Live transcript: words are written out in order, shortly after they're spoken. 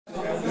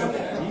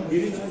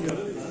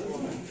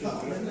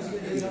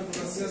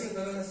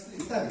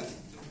Tabii.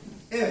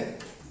 Evet.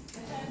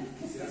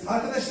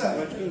 Arkadaşlar,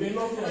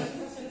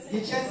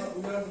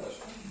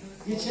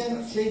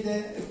 geçen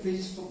şeyde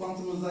meclis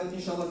toplantımızda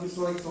inşallah bir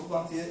sonraki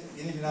toplantıya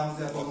yeni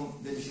binamızı yapalım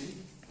demiştik.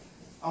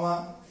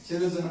 Ama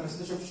çevre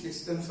düzenlemesinde çok küçük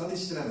eksiklerimiz kaldı,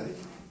 yetiştiremedik.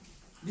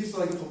 Bir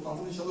sonraki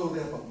toplantıyı inşallah orada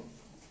yapalım.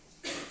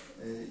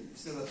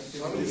 İşte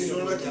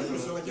zaten bir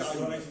sonraki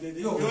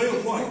ay. Yok,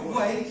 bu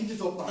ayın ikinci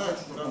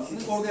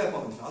toplantısını orada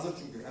yapalım. Hazır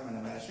çünkü hemen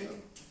hemen her şey.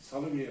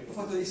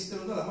 Ufak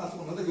eksiklerimiz var ama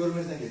artık onları da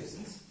görmezden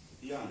gelirsiniz.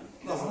 Yani.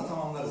 Daha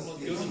tamamlarız.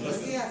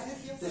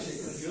 Siyaset yaparız.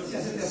 Teşekkür ederim.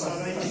 Siyaset yaparız.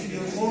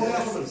 Orada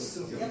yapabiliriz.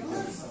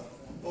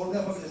 Orada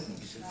yapabilirsiniz.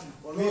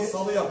 Orada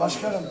salı yap.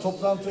 Başkanım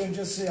toplantı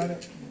öncesi yani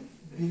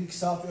 1-2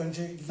 saat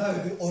önce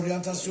bir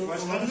oryantasyon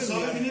olabilir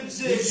mi?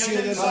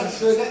 Yani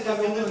şöyle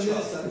tabii onu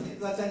önceliyorlar.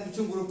 Zaten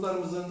bütün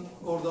gruplarımızın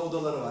orada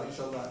odaları var.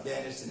 İnşallah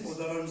beğenirsiniz.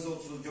 Odalarımızda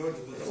oturup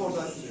gördük.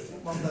 Orada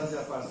montaj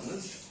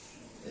yaparsınız.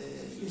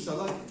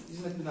 İnşallah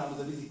hizmet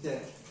binamızla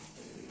birlikte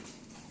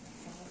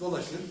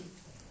dolaşır.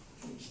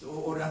 İşte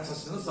o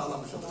oryantasyonu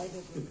sağlamış olur.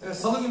 Evet,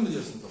 salı günü mü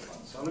diyorsun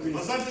toplantı? Salı günü.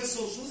 Pazartesi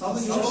olsun. Salı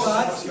günü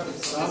saat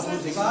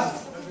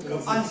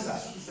aynı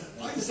saat.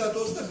 Aynı saat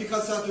olsun da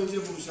birkaç saat önce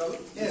buluşalım.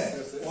 Evet.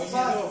 17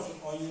 olsun.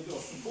 17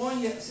 olsun.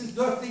 Siz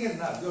 4'te gelin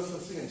abi.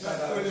 4'te gelin.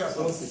 Öyle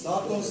yapalım.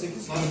 Saat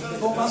 18.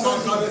 Toplantı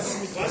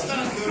 18.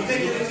 Başkanım 4'te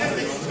geleceğiz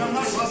de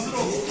ikramlar hazır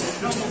olsun.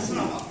 İkram olsun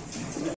ama.